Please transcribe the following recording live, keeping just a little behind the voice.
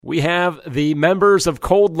We have the members of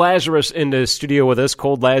Cold Lazarus in the studio with us.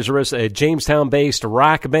 Cold Lazarus, a Jamestown-based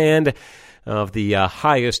rock band of the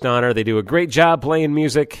highest honor. They do a great job playing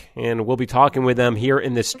music, and we'll be talking with them here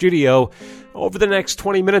in the studio over the next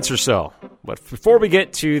 20 minutes or so. But before we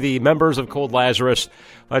get to the members of Cold Lazarus,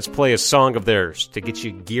 let's play a song of theirs to get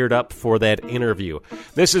you geared up for that interview.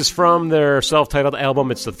 This is from their self-titled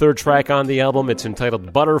album. It's the third track on the album. It's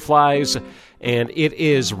entitled Butterflies, and it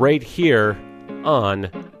is right here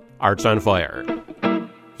on Arts on Fire.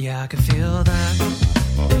 Yeah, I can feel that.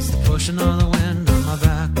 It's the pushing of the wind on my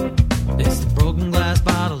back. It's the broken glass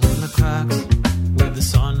bottle in the cracks, with the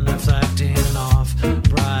sun reflecting off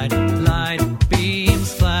bright light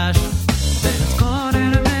beams flash. Then it's gone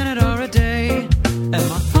in a minute or a day, and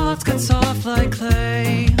my thoughts get soft like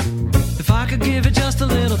clay. If I could give it just a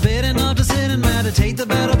little bit, enough to sit and meditate, the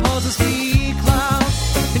better pause to speak loud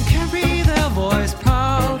and carry their voice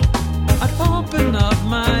proud. I'd open up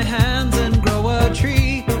my hands and grow a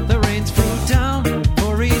tree that rains fruit down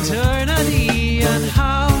for eternity. And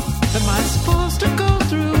how am I supposed to go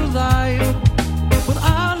through life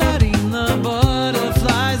without letting the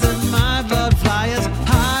butterflies in my blood fly as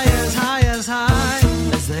high as high as high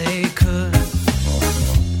as they could?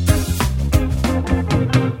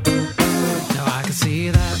 Now I can see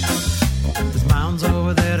that there's mountains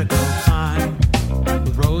over there to go climb,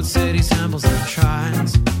 with road, cities, temples, and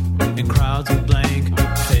shrines, and crowds with blank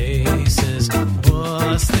faces,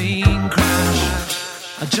 bustling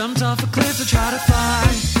crash. I jumped off a cliff to try to fly,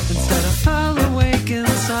 instead I fell awake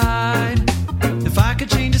inside. If I could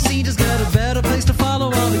change the scene, just get a better place to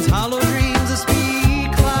follow all these hollow dreams that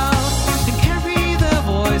speak loud and carry their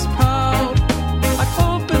voice proud. I'd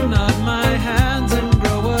open up my hands and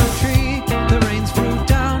grow a tree that rains fruit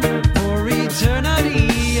down for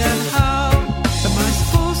eternity. And how am I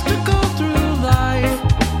supposed to go through life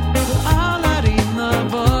without letting the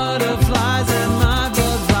butterflies in my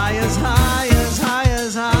blood fly as high as high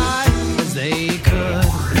as high as they could?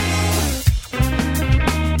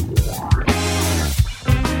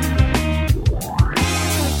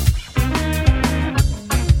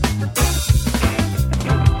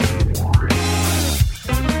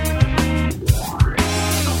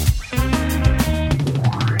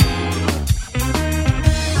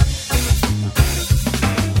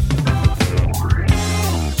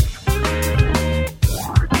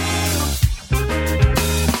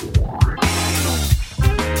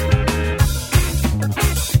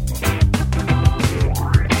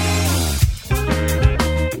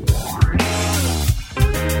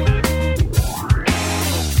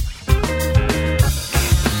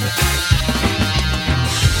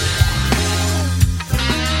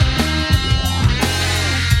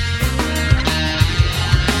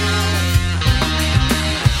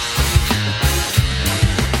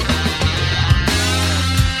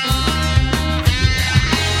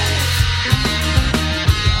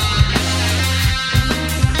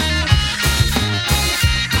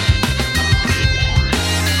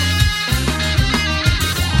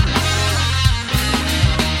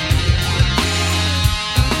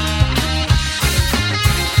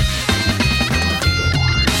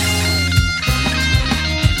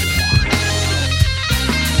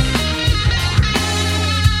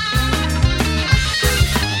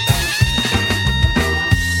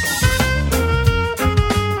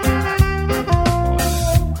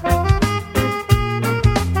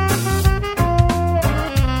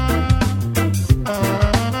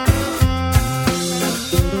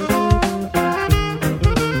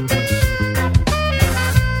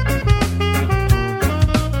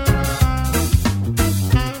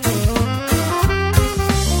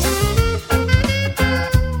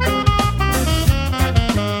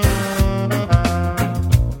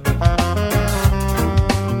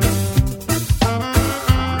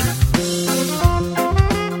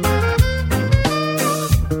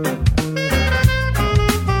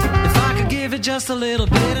 Just a little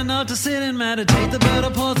bit, enough to sit and meditate, the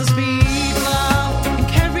better pause to speak loud and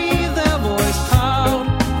carry their voice proud.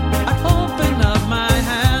 I open up my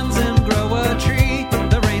hands and grow a tree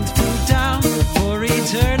that rains fruit down for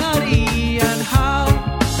eternity. And how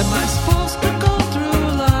am I supposed to go through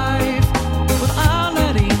life without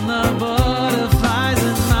letting the butterflies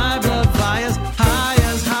in my blood fly as high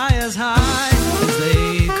as high as high as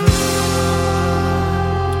they could?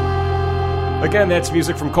 Again, that's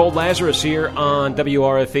music from Cold Lazarus here on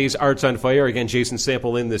WRFA's Arts on Fire. Again, Jason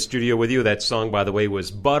Sample in the studio with you. That song, by the way, was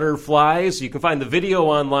Butterflies. You can find the video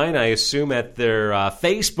online, I assume, at their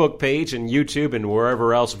Facebook page and YouTube and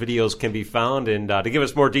wherever else videos can be found. And to give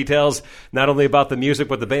us more details, not only about the music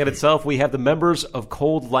but the band itself, we have the members of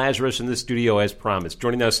Cold Lazarus in the studio as promised.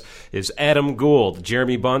 Joining us is Adam Gould,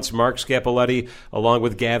 Jeremy Bunce, Mark Scapoletti, along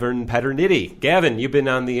with Gavin Paterniti. Gavin, you've been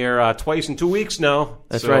on the air twice in 2 weeks now.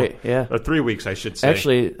 That's right, yeah. Or 3 weeks, I should say.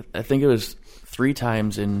 Actually, I think it was 3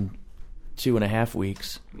 times in 2.5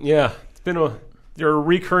 weeks. Yeah, it's been you're a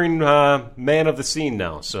recurring man of the scene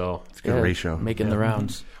now, so it's a good ratio. Making the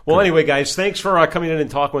rounds. Well, anyway, guys, thanks for coming in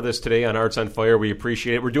and talking with us today on Arts on Fire. We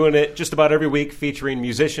appreciate it. We're doing it just about every week, featuring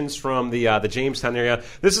musicians from the Jamestown area.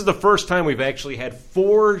 This is the first time we've actually had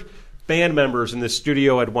 4 band members in the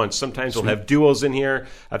studio at once. Sometimes we'll have duos in here.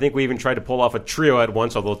 I think we even tried to pull off a trio at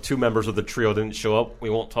once, although 2 members of the trio didn't show up. We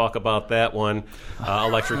won't talk about that one,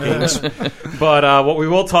 Electric Kings. But what we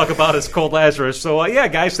will talk about is Cold Lazarus. So, yeah,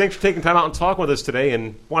 guys, thanks for taking time out and talking with us today,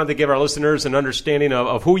 and wanted to give our listeners an understanding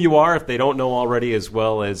of who you are, if they don't know already, as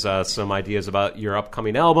well as some ideas about your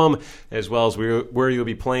upcoming album, as well as where you'll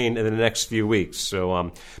be playing in the next few weeks.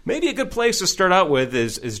 So maybe a good place to start out with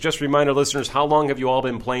is just remind our listeners, how long have you all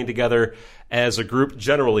been playing together as a group,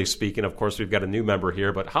 generally speaking? Of course, we've got a new member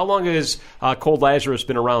here, but how long has Cold Lazarus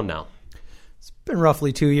been around now? It's been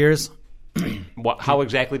roughly 2 years. How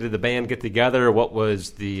exactly did the band get together? What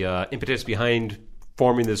was the impetus behind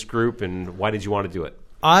forming this group, and why did you want to do it?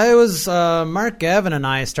 Mark, Gavin, and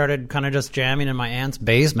I started kind of just jamming in my aunt's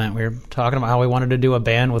basement. We were talking about how we wanted to do a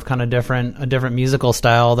band with kind of a different musical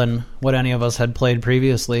style than what any of us had played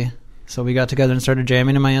previously. So we got together and started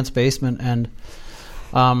jamming in my aunt's basement, and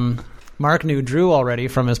Mark knew Drew already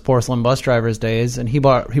from his Porcelain Bus Drivers days, and he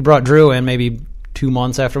brought Drew in maybe 2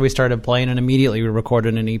 months after we started playing, and immediately we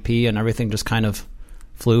recorded an EP, and everything just kind of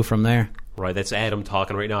flew from there. Right, that's Adam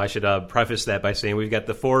talking right now. I should preface that by saying we've got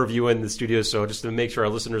the 4 of you in the studio, so just to make sure our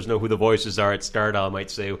listeners know who the voices are at start, I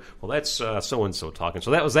might say, well, that's so-and-so talking.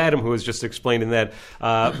 So that was Adam who was just explaining that.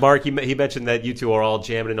 Mark, he mentioned that you two are all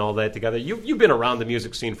jamming and all that together. You've been around the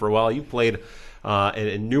music scene for a while. You've played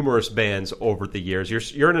in numerous bands over the years.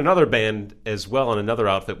 You're in another band as well, in another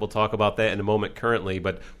outfit. We'll talk about that in a moment currently.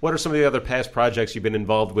 But what are some of the other past projects you've been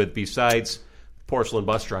involved with besides Porcelain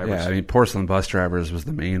Bus Drivers? Yeah, I mean, Porcelain Bus Drivers was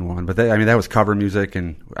the main one. But that was cover music,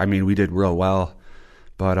 and I mean, we did real well.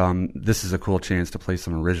 But this is a cool chance to play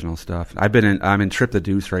some original stuff. I'm in Trip the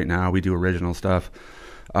Deuce right now. We do original stuff.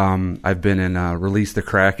 I've been in Release the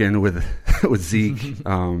Kraken with Zeke.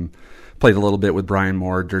 Played a little bit with Brian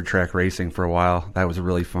Moore, Dirt Track Racing, for a while. That was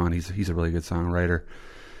really fun. He's a really good songwriter.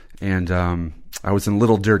 And I was in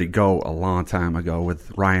Little Dirty Go a long time ago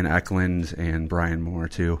with Ryan Eklund and Brian Moore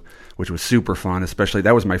too, which was super fun. Especially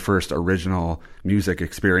that was my first original music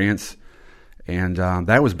experience, and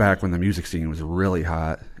that was back when the music scene was really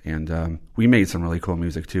hot. And we made some really cool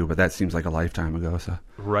music too, but that seems like a lifetime ago. So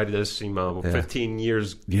right, it does seem 15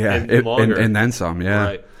 years, and longer, and then some. Yeah.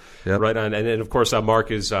 Right. Yep. Right on. And then, of course,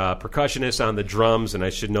 Mark is percussionist on the drums, and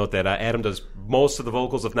I should note that Adam does most of the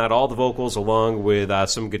vocals, if not all the vocals, along with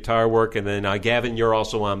some guitar work. And then, Gavin, you're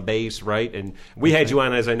also on bass, right? And we had you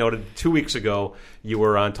on, as I noted, 2 weeks ago. You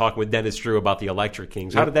were on talking with Dennis Drew about the Electric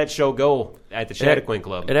Kings. How did that show go at the Chattaquin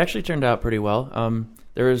Club? It actually turned out pretty well.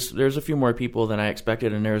 There's a few more people than I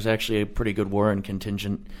expected, and there was actually a pretty good Warren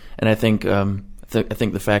contingent. And I think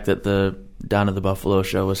the fact that the Down of the Buffalo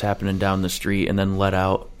show was happening down the street and then let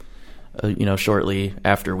out shortly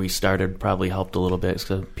after we started probably helped a little bit,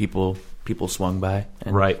 because people swung by.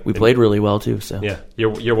 And right. We played really well too. So yeah,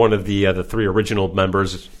 you're one of the 3 original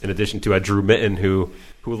members, in addition to Drew Mitten, who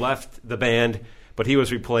left the band. But he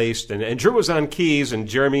was replaced, and Drew was on keys. And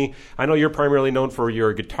Jeremy, I know you're primarily known for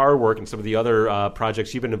your guitar work and some of the other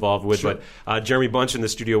projects you've been involved with. Sure. But Jeremy Bunch in the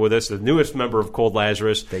studio with us, the newest member of Cold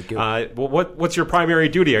Lazarus. Thank you. What's your primary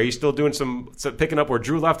duty? Are you still doing some picking up where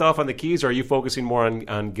Drew left off on the keys, or are you focusing more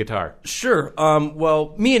on guitar? Sure.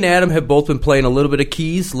 Well, me and Adam have both been playing a little bit of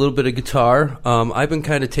keys, a little bit of guitar. I've been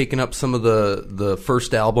kind of taking up some of the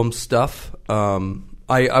first album stuff.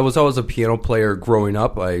 I was always a piano player growing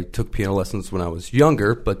up. I took piano lessons when I was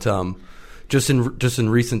younger, but just in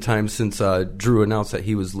recent times, since Drew announced that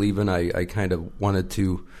he was leaving, I kind of wanted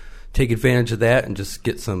to take advantage of that and just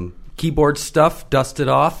get some keyboard stuff dusted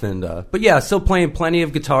off. And but yeah, still playing plenty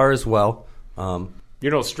of guitar as well.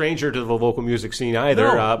 You're no stranger to the local music scene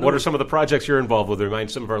either. No. What are some of the projects you're involved with? Remind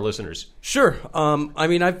some of our listeners. Sure. I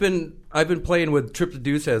mean, I've been playing with Trip the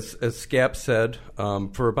Deuce, as Scap said,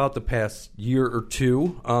 for about the past year or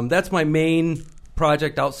two. That's my main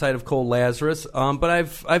project outside of Cold Lazarus, but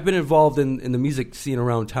I've been involved in the music scene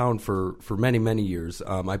around town for many years.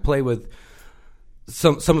 I play with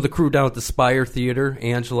some of the crew down at the Spire Theater,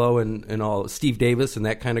 Angelo and all, Steve Davis and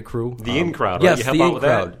that kind of crew. The In Crowd, right? Yes, you help the out In with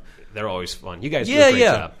Crowd. that? They're always fun. You guys do a great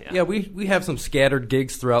job. Yeah. We have some scattered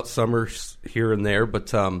gigs throughout summer here and there,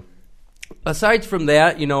 but aside from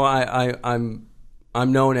that,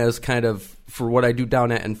 I'm known as kind of for what I do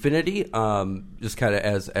down at Infinity, just kind of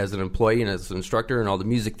as an employee and as an instructor and all the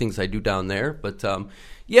music things I do down there. But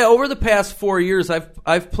over the past 4 years,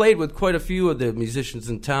 I've played with quite a few of the musicians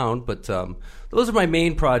in town, but those are my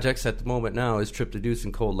main projects at the moment now, is Trip to Deuce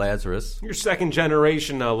and Cold Lazarus. You're second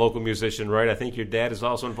generation local musician, right? I think your dad is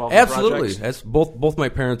also involved Absolutely. in projects. Both my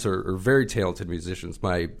parents are very talented musicians.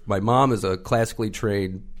 My mom is a classically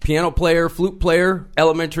trained piano player, flute player,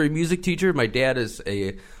 elementary music teacher. My dad is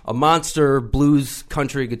a monster blues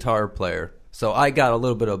country guitar player. So I got a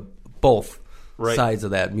little bit of both sides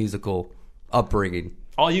of that musical upbringing.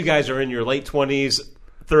 All you guys are in your late 20s,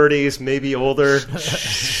 30s, maybe older,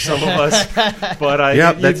 some of us. But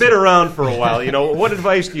you've been around for a while. What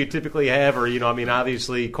advice do you typically have? Or,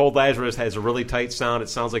 obviously, Cold Lazarus has a really tight sound. It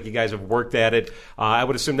sounds like you guys have worked at it. I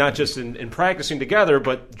would assume not just in practicing together,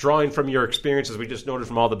 but drawing from your experiences. We just noted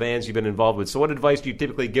from all the bands you've been involved with. So what advice do you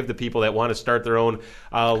typically give the people that want to start their own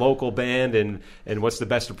local band, and what's the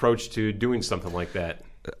best approach to doing something like that?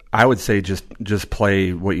 I would say just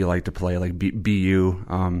play what you like to play, like be you.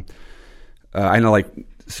 I know, like,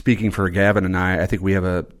 speaking for Gavin and I think we have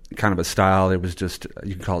a kind of a style. It was just,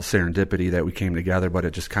 you can call it serendipity that we came together, but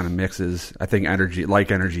it just kind of mixes. I think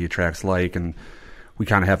energy attracts like, and we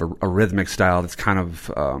kind of have a rhythmic style that's kind of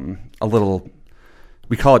a little,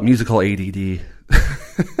 we call it musical ADD,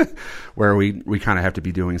 where we kind of have to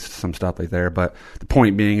be doing some stuff like there. But the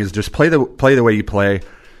point being is just play the way you play.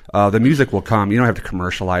 The music will come. You don't have to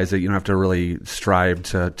commercialize it. You don't have to really strive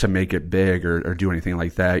to make it big or do anything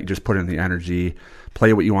like that. You just put in the energy,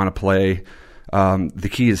 play what you want to play. The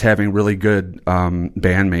key is having really good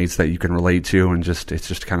bandmates that you can relate to, and it's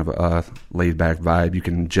just kind of a laid back vibe. You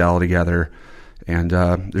can gel together, and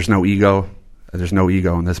there's no ego. There's no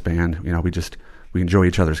ego in this band. We enjoy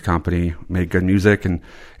each other's company, make good music, and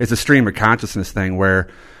it's a stream of consciousness thing where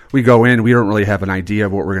we go in. We don't really have an idea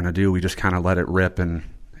of what we're going to do. We just kind of let it rip, and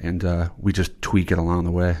we just tweak it along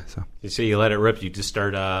the way. So you say you let it rip. You just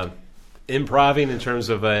start improving in terms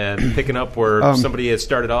of picking up where somebody has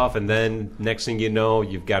started off, and then next thing you know,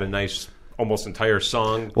 you've got a nice, almost entire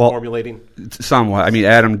song formulating. Somewhat. I mean,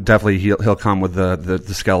 Adam definitely he'll come with the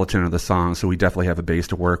skeleton of the song, so we definitely have a base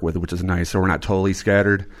to work with, which is nice. So we're not totally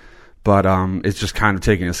scattered, but it's just kind of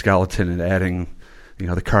taking a skeleton and adding, the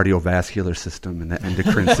cardiovascular system and the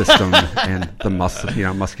endocrine system and the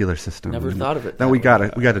muscular system. Never thought of it. Then we got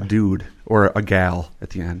a dude or a gal at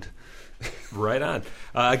the end. Right on.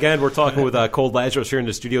 Again, we're talking with Cold Lazarus here in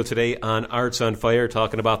the studio today on Arts on Fire,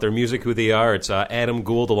 talking about their music, who they are. It's Adam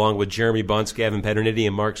Gould along with Jeremy Bunce, Gavin Pedernity,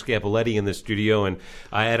 and Mark Scapoletti in the studio. And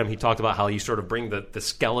Adam, he talked about how you sort of bring the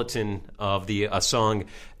skeleton of a song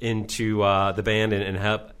into the band and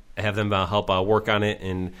have them help work on it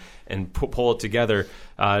and pull it together.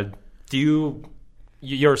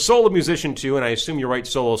 You're a solo musician too, and I assume you write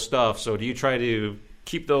solo stuff. So do you try to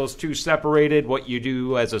keep those two separated, what you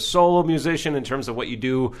do as a solo musician in terms of what you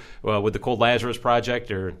do with the Cold Lazarus project,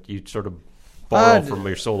 or do you sort of borrow from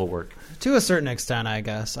your solo work? To a certain extent, I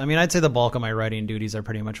guess. I mean, I'd say the bulk of my writing duties are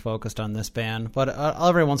pretty much focused on this band, but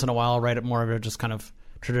every once in a while I'll write more of a just kind of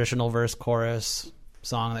traditional verse-chorus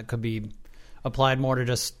song that could be applied more to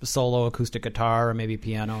just solo acoustic guitar or maybe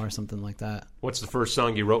piano or something like that. What's the first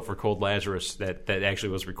song you wrote for Cold Lazarus that actually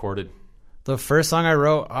was recorded? The first song I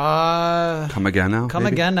wrote, Come Again Now? Come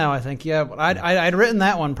maybe? Again Now, I think, yeah. I'd written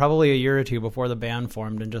that one probably a year or two before the band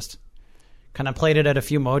formed and just kind of played it at a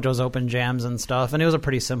few Mojo's open jams and stuff. And it was a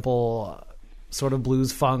pretty simple sort of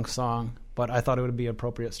blues funk song, but I thought it would be an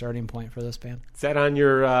appropriate starting point for this band. Is that on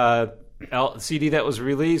your CD that was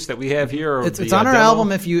released that we have here? Or it's on our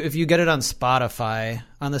album if you get it on Spotify.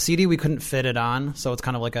 On the CD, we couldn't fit it on, so it's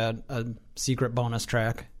kind of like a secret bonus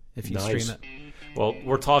track if you stream it. Well,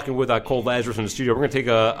 we're talking with Cold Lazarus in the studio. We're going to take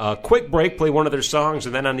a quick break, play one of their songs,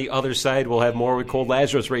 and then on the other side, we'll have more with Cold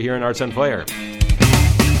Lazarus right here in Arts on Fire.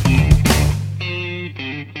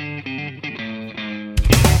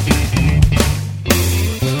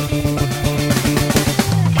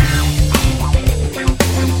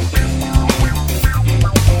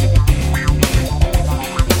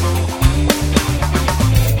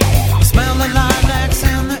 Smell the lilacs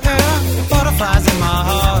in the air, butterflies in my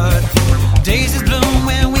heart. Daisies bloom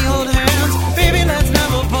when we hold hands, baby, let's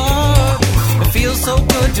never part. It feels so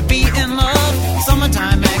good to be in love,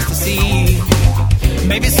 summertime ecstasy.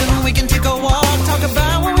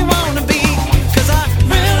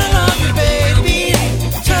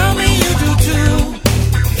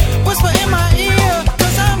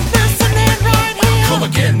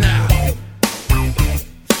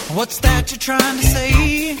 What's that you're trying to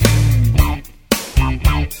say?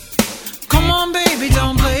 Come on, baby,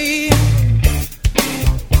 don't play.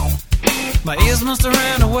 My ears must have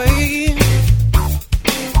ran away.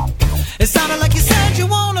 It sounded like you said you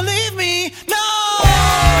wanna leave me. No!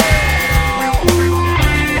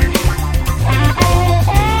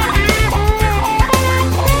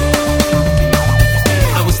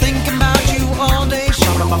 I was thinking about you all day,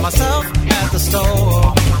 shopping by myself at the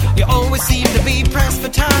store. You always seem to be pressed for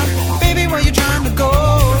time. Baby, where you trying to go?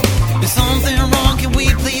 Is something wrong? Can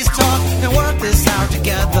we please talk and work this out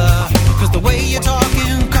together? Cause the way you're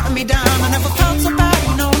talking, cutting me down, I never felt so bad,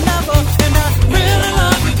 you know, never. And I really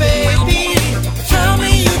love you, baby. Tell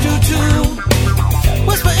me you do too.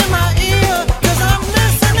 Whisper in my ear, cause I'm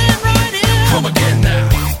listening right here. Come again now.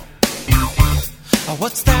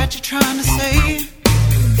 What's that you're trying to say?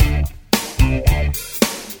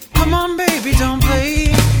 Come on, baby, don't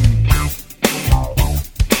play.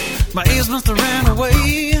 My ears must have ran away.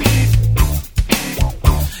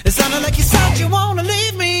 It sounded like you said you wanna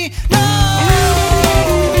leave me. No!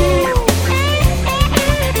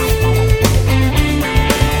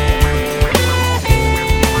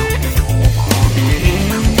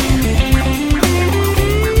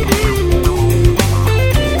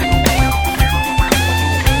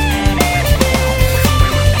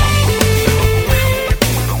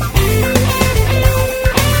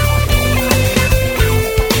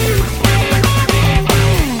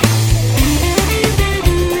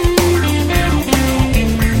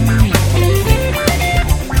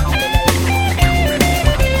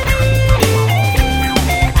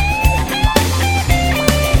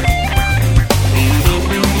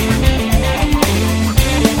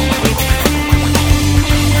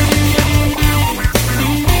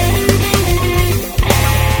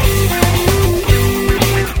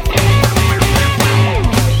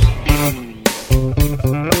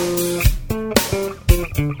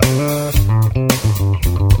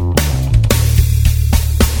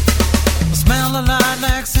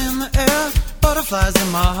 Butterflies in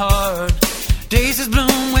my heart. Daisies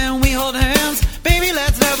bloom when we hold hands. Baby,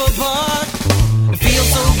 let's never part. It feels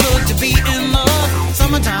so good to be in love.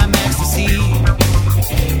 Summertime ecstasy.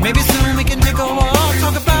 Maybe soon we can take a walk.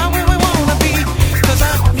 Talk about where we wanna be. Cause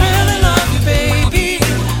I really love you, baby.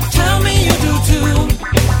 Tell me you do too.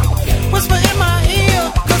 Whisper in my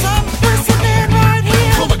ear. Cause I'm listening right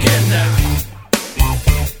here. Come again now.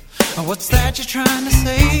 What's that you're trying to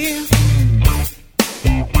say?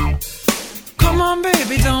 Come on,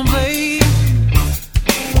 baby, don't play.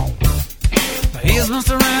 My ears must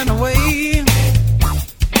have ran away.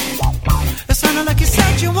 It sounded like you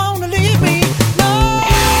said you wanna leave me. No!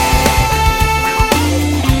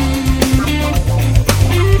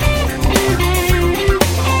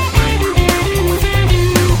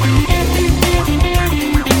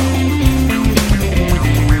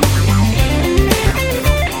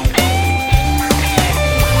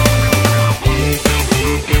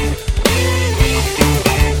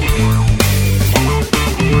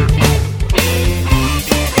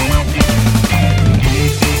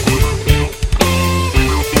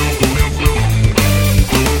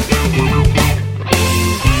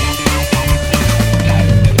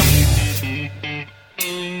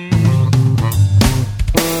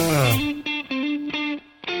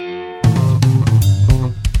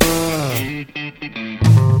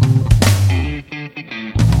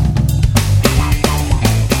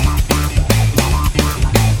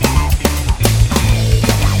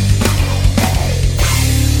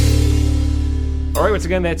 Once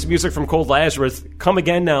again, that's music from Cold Lazarus. Come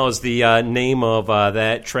Again Now is the name of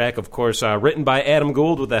that track, of course, written by Adam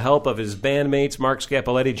Gould with the help of his bandmates, Mark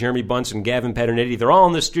Scapoletti, Jeremy Bunce, Gavin Paternetti. They're all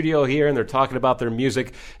in the studio here, and they're talking about their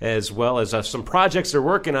music as well as some projects they're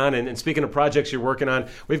working on. And speaking of projects you're working on,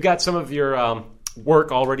 we've got some of your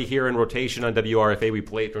work already here in rotation on WRFA. We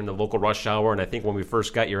play it during the local rush hour, and I think when we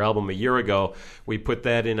first got your album a year ago, we put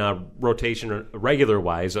that in rotation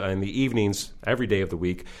regular-wise in the evenings every day of the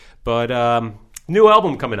week. But new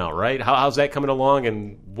album coming out, right? How's that coming along,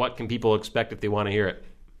 and what can people expect if they want to hear it?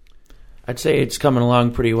 I'd say it's coming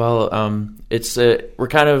along pretty well. We're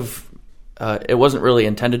kind of it wasn't really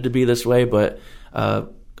intended to be this way, but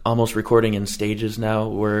almost recording in stages now,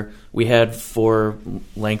 where we had 4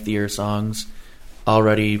 lengthier songs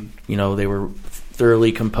already. You know, they were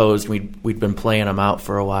thoroughly composed. We'd been playing them out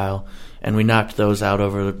for a while, and we knocked those out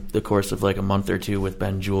over the course of like a month or two with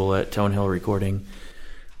Ben Jewell at Tonehill Recording.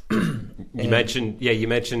 You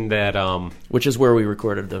mentioned that which is where we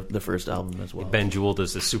recorded the first album as well. Ben Jewell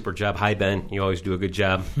does a super job. Hi, Ben. You always do a good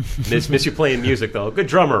job. Miss you playing music, though. Good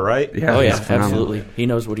drummer, right? Yeah, he's phenomenal. absolutely. He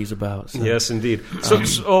knows what he's about. So. Yes, indeed.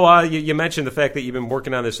 You mentioned the fact that you've been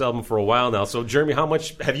working on this album for a while now. So, Jeremy, how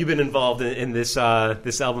much have you been involved in this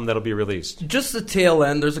album that'll be released? Just the tail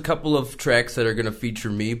end. There's a couple of tracks that are going to feature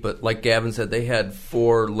me, but like Gavin said, they had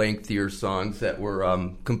 4 lengthier songs that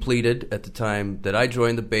were completed at the time that I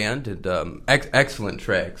joined the band, and excellent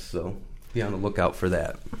tracks. So be on the lookout for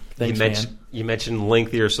that. Thanks, You mentioned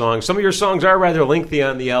lengthier songs. Some of your songs are rather lengthy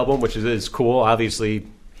on the album, which is cool. Obviously,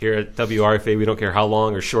 here at WRFA, we don't care how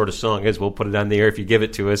long or short a song is. We'll put it on the air if you give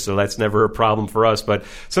it to us, so that's never a problem for us. But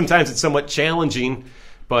sometimes it's somewhat challenging.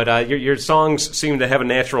 But your songs seem to have a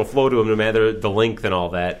natural flow to them, no matter the length and all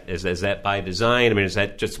that. Is that by design? I mean, is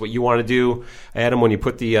that just what you want to do, Adam, when you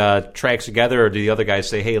put the tracks together, or do the other guys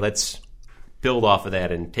say, hey, let's build off of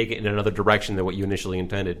that and take it in another direction than what you initially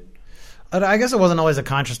intended? I guess it wasn't always a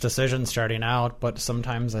conscious decision starting out, but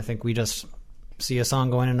sometimes I think we just see a song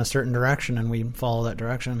going in a certain direction and we follow that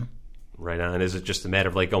direction. Right on. Is it just a matter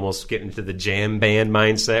of like almost getting into the jam band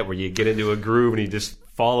mindset where you get into a groove and you just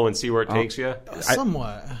follow and see where it takes you?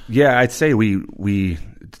 Somewhat. Yeah, I'd say we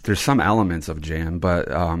there's some elements of jam, but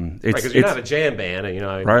it's because you're not a jam band.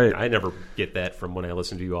 Right. I never get that from when I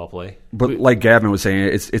listen to you all play. But like Gavin was saying,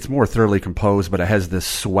 it's more thoroughly composed, but it has this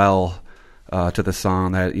swell to the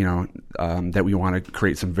song that that we want to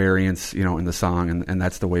create some variance in the song, and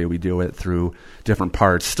that's the way we do it through different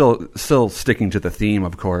parts. Still sticking to the theme,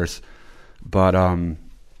 of course, but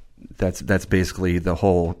that's basically the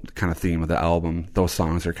whole kind of theme of the album. Those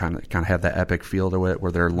songs are kind of have that epic feel to it,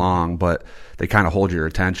 where they're long, but they kind of hold your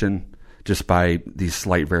attention just by these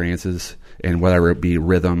slight variances, and whether it be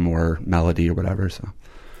rhythm or melody or whatever. So.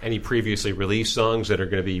 Any previously released songs that are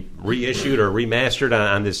going to be reissued or remastered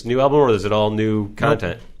on this new album, or is it all new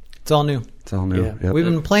content? Nope. It's all new. It's all new. Yeah. Yep. We've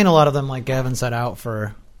been playing a lot of them, like Gavin said, out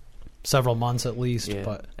for several months at least. Yeah.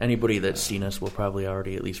 But anybody that's seen us will probably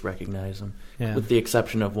already at least recognize them, Yeah. with the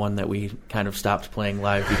exception of one that we kind of stopped playing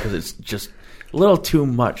live because it's just a little too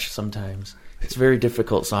much sometimes. It's a very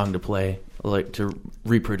difficult song to play, like to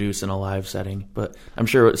reproduce in a live setting, but I'm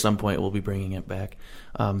sure at some point we'll be bringing it back.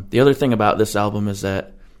 The other thing about this album is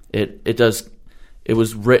that it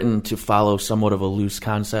was written to follow somewhat of a loose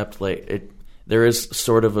concept. There is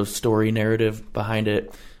sort of a story narrative behind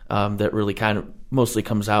it that really kind of mostly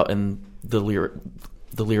comes out in the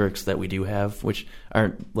lyrics that we do have, which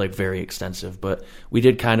aren't like very extensive, but we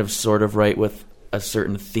did kind of sort of write with a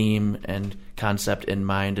certain theme and concept in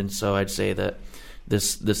mind, and so I'd say that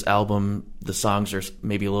this album, the songs are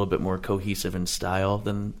maybe a little bit more cohesive in style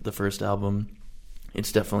than the first album.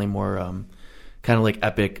 It's definitely more kind of like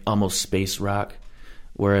epic, almost space rock,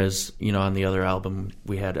 whereas on the other album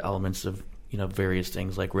we had elements of various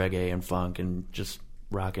things like reggae and funk and just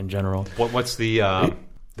rock in general. What's the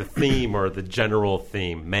theme or the general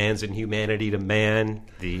theme? Man's inhumanity to man,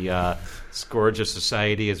 the scourge of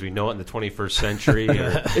society as we know it in the 21st century.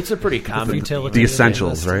 It's a pretty common the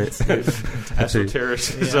essentials, right?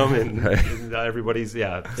 Esotericism and everybody's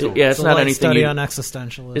it's not anything study on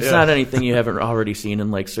existentialism. It's not anything you haven't already seen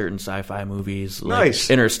in like certain sci-fi movies. Like nice.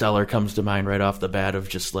 Interstellar comes to mind right off the bat of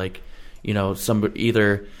just like somebody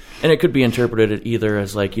either, and it could be interpreted either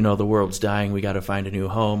as like the world's dying, we got to find a new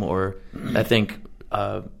home, or I think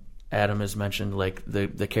Adam has mentioned like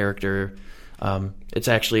the character. It's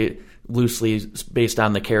actually loosely based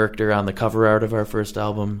on the character on the cover art of our first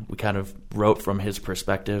album. We kind of wrote from his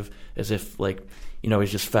perspective, as if like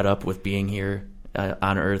he's just fed up with being here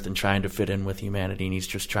on Earth and trying to fit in with humanity, and he's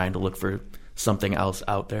just trying to look for something else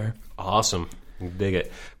out there. Awesome. Dig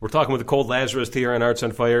it. We're talking with the Cold Lazarus here on Arts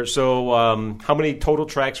on Fire. So how many total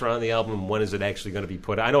tracks are on the album, and when is it actually going to be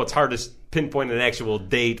put out? I know it's hard to pinpoint an actual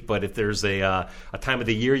date, but if there's a time of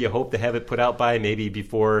the year you hope to have it put out by, maybe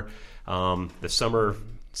before the summer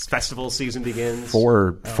festival season begins?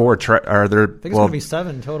 Four are there? I think it's going to be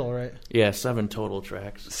 7 total, right? Yeah, 7 total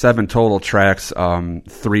tracks. 7 total tracks,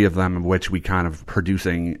 3 of them of which we kind of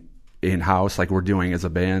producing in-house, like we're doing as a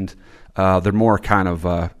band. They're more kind of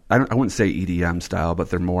I wouldn't say EDM style, but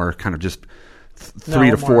they're more kind of just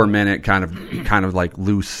 3 to 4 minute kind of like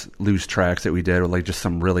loose tracks that we did, with like just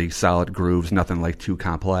some really solid grooves, nothing like too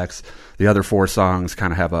complex. The other 4 songs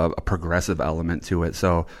kind of have a progressive element to it,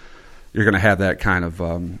 so you're going to have that kind of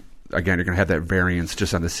again, you're going to have that variance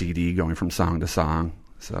just on the CD going from song to song.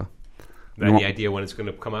 So any idea when it's going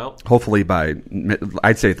to come out? Hopefully by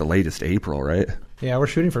I'd say at the latest April, right? Yeah, we're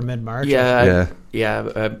shooting for mid-March.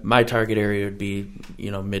 My target area would be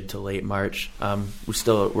mid to late March.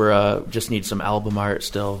 We're just need some album art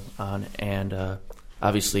still on, and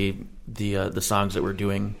obviously the songs that we're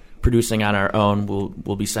producing on our own,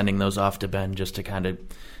 we'll be sending those off to Ben just to kind of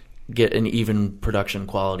get an even production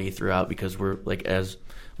quality throughout, because we're, like as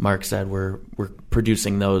Mark said, we're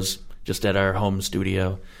producing those just at our home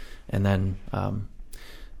studio, and then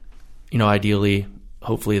ideally,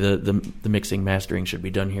 hopefully the mixing mastering should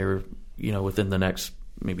be done here within the next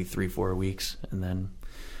maybe 3-4 weeks, and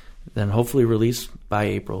then hopefully release by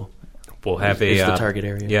April. We'll have the target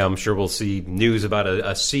area. Yeah, I'm sure we'll see news about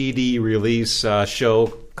a CD release show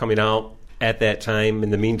coming out at that time.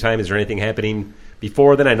 In the meantime, is there anything happening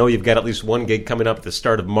before then? I know you've got at least one gig coming up at the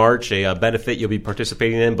start of March, a benefit you'll be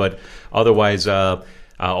participating in, but otherwise,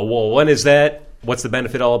 when is that? What's the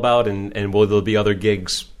benefit all about? And will there be other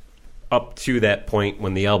gigs up to that point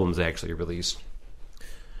when the album's actually released?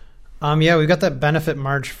 Yeah, we've got that benefit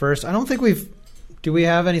March 1st. I don't think do we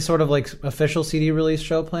have any sort of like official CD release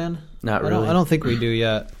show plan? Not really. I don't think we do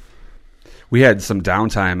yet. We had some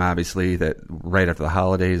downtime, obviously, that right after the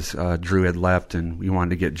holidays, Drew had left, and we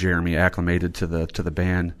wanted to get Jeremy acclimated to the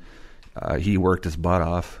band. He worked his butt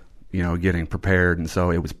off, getting prepared, and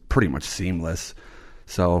so it was pretty much seamless.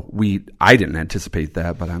 So I didn't anticipate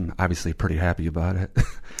that, but I'm obviously pretty happy about it.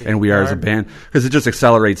 And we are as a band, because it just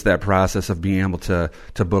accelerates that process of being able to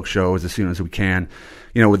book shows as soon as we can.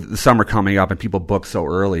 With the summer coming up and people book so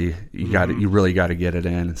early, you really got to get it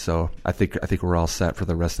in. So I think we're all set for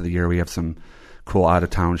the rest of the year. We have some cool out of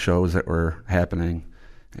town shows that were happening,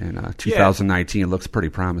 and 2019 looks pretty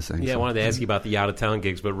promising. Yeah, so. I wanted to ask you about the out of town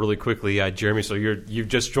gigs, but really quickly, Jeremy. So you've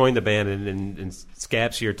just joined the band, and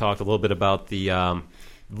Scaps here talked a little bit about the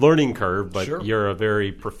learning curve, but Sure. You're a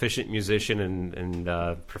very proficient musician and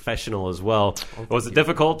professional as well. Was it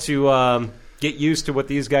difficult to get used to what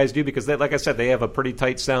these guys do? Because, like I said, they have a pretty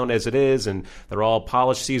tight sound as it is, and they're all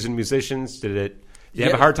polished, seasoned musicians. Did you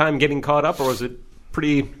have a hard time getting caught up, or was it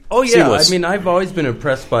pretty seamless? I mean, I've always been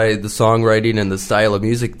impressed by the songwriting and the style of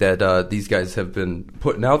music that these guys have been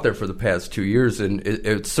putting out there for the past 2 years, and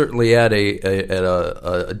it's certainly at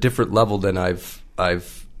a different level than I've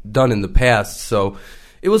done in the past. So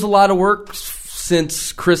it was a lot of work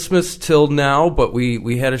since Christmas till now, but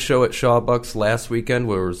we had a show at Shawbucks last weekend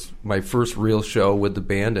where it was my first real show with the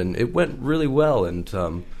band, and it went really well, and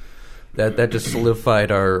that just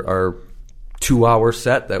solidified our 2-hour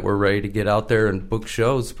set that we're ready to get out there and book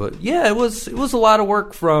shows. But yeah, it was a lot of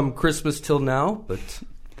work from Christmas till now, but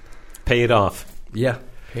paid off. Yeah,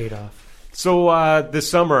 Paid off. So this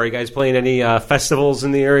summer, are you guys playing any festivals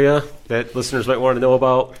in the area that listeners might want to know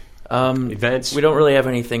about? Events? We don't really have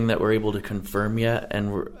anything that we're able to confirm yet,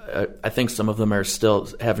 and I think some of them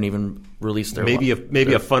haven't even released their maybe a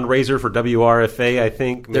fundraiser for WRFA. I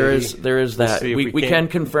think maybe. there is that. We can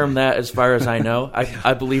confirm that as far as I know.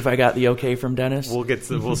 I believe I got the okay from Dennis. We'll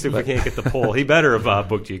see if we can't get the poll. He better have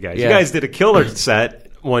booked you guys. Yeah. You guys did a killer set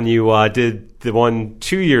when you did the one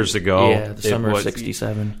 2 years ago. Yeah, the summer of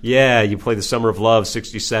 '67. Yeah, you played the Summer of Love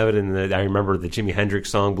 '67, and I remember the Jimi Hendrix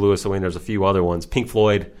song blew us away. And there's a few other ones. Pink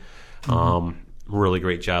Floyd. Really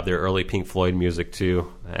great job there. Early Pink Floyd music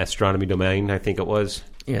too. Astronomy Domain, I think it was.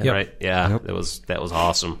 Yeah. Right. Yeah. Yep. That was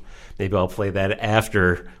awesome. Maybe I'll play that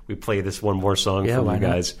after we play this one more song from you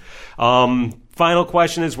guys. Final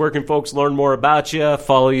question is, where can folks learn more about you,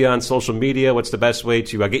 follow you on social media? What's the best way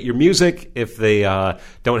to get your music if they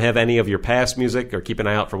don't have any of your past music, or keep an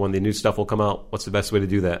eye out for when the new stuff will come out? What's the best way to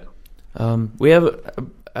do that?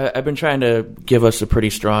 I've been trying to give us a pretty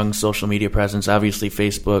strong social media presence. Obviously,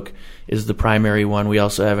 Facebook is the primary one. We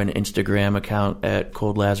also have an Instagram account at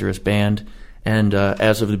Cold Lazarus Band. And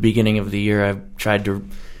as of the beginning of the year, I've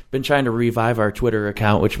been trying to revive our Twitter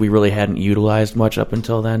account, which we really hadn't utilized much up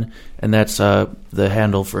until then. And that's the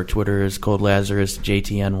handle for Twitter is Cold Lazarus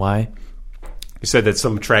JTNY. You said that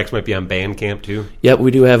some tracks might be on Bandcamp too? Yep,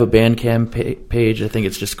 we do have a Bandcamp page. I think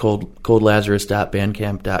it's just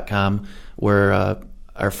coldlazarus.bandcamp.com, where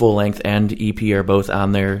our full-length and EP are both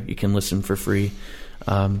on there. You can listen for free.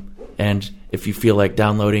 And if you feel like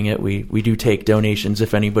downloading it, we do take donations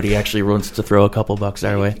if anybody actually wants to throw a couple bucks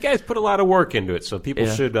our way. You guys put a lot of work into it, so people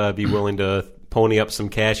should be willing to pony up some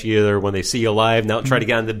cash either when they see you live. Now try to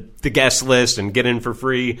get on the guest list and get in for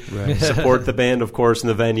free. Right. Support the band, of course, in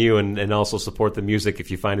the venue, and also support the music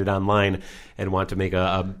if you find it online and want to make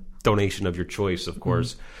a donation of your choice, of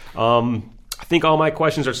course. I think all my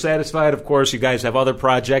questions are satisfied. Of course, you guys have other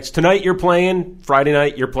projects. Tonight you're playing. Friday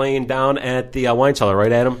night you're playing down at the Wine Cellar,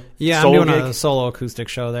 right, Adam? Yeah, solo I'm doing gig? a solo acoustic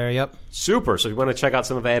show there. Yep. Super. So if you want to check out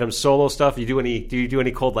some of Adam's solo stuff, do you do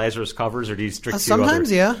any Cold Lazarus covers, or do you strictly sometimes?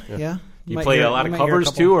 do other? Yeah. You play a lot of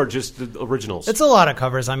covers too, or just the originals? It's a lot of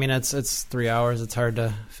covers. I mean, it's 3 hours. It's hard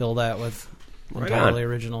to fill that with entirely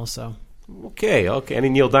originals. So okay. Any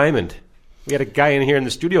Neil Diamond? We had a guy in here in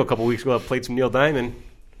the studio a couple weeks ago that played some Neil Diamond.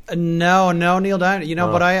 No Neil Diamond. You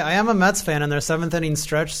know, but I am a Mets fan, and their seventh inning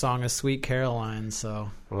stretch song is "Sweet Caroline." So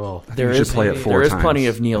Well, There should is play it 4 there is times plenty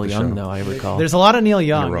of Neil for the Young, show. though, I recall. there's a lot of Neil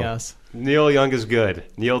Young. In a row. Yes. Neil Young is good.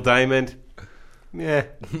 Neil Diamond, yeah.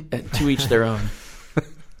 To each their own.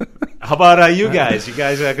 How about you guys? You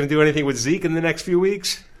guys going to do anything with Zeke in the next few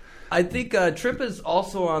weeks? I think Trip is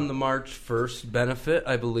also on the March 1st benefit,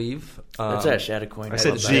 I believe. That's at Shattuck. I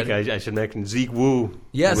said Zeke. I should mention Zeke Wu.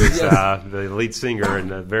 Yes, who is, yes. the lead singer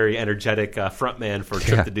and a very energetic frontman for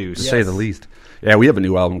Trip the Deuce. To say the least. Yeah, we have a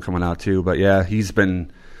new album coming out too. But yeah, he's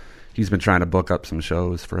been trying to book up some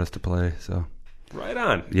shows for us to play. So Right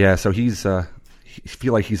on. yeah, so he's he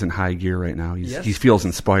feel like he's in high gear right now. Yes. He feels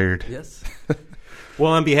inspired. Yes.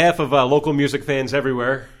 Well, on behalf of local music fans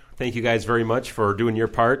everywhere, thank you guys very much for doing your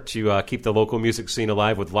part to keep the local music scene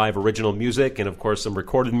alive with live original music and, of course, some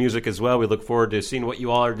recorded music as well. We look forward to seeing what you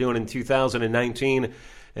all are doing in 2019.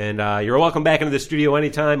 And you're welcome back into the studio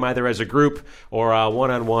anytime, either as a group or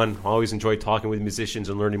one-on-one. Always enjoy talking with musicians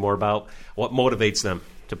and learning more about what motivates them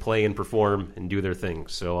to play and perform and do their thing.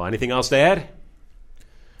 So anything else to add?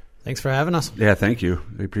 Thanks for having us. Yeah, thank you.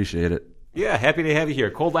 We appreciate it. Yeah, happy to have you here.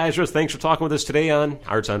 Cold Lazarus, thanks for talking with us today on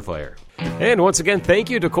Arts on Fire. And once again, thank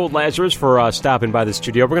you to Cold Lazarus for stopping by the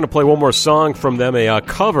studio. We're going to play one more song from them, a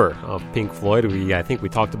cover of Pink Floyd. I think we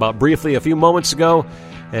talked about briefly a few moments ago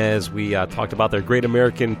as we talked about their Great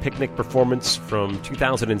American Picnic performance from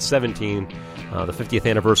 2017, the 50th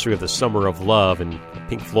anniversary of the Summer of Love, and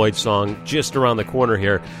Pink Floyd song just around the corner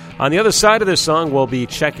here. On the other side of this song, we'll be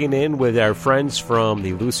checking in with our friends from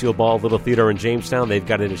the Lucille Ball Little Theater in Jamestown. They've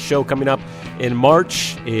got a show coming up in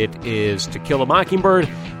March. It is To Kill a Mockingbird.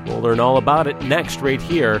 We'll learn all about it next right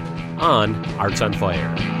here on Arts on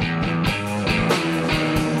Fire.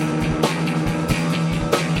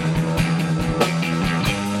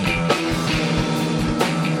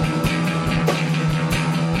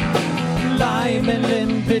 Lime and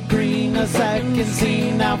limpid green, a second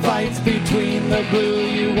scene now fights between the blue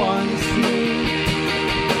you once knew.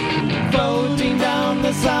 Floating down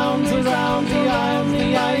the sounds around the island,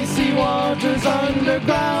 the icy water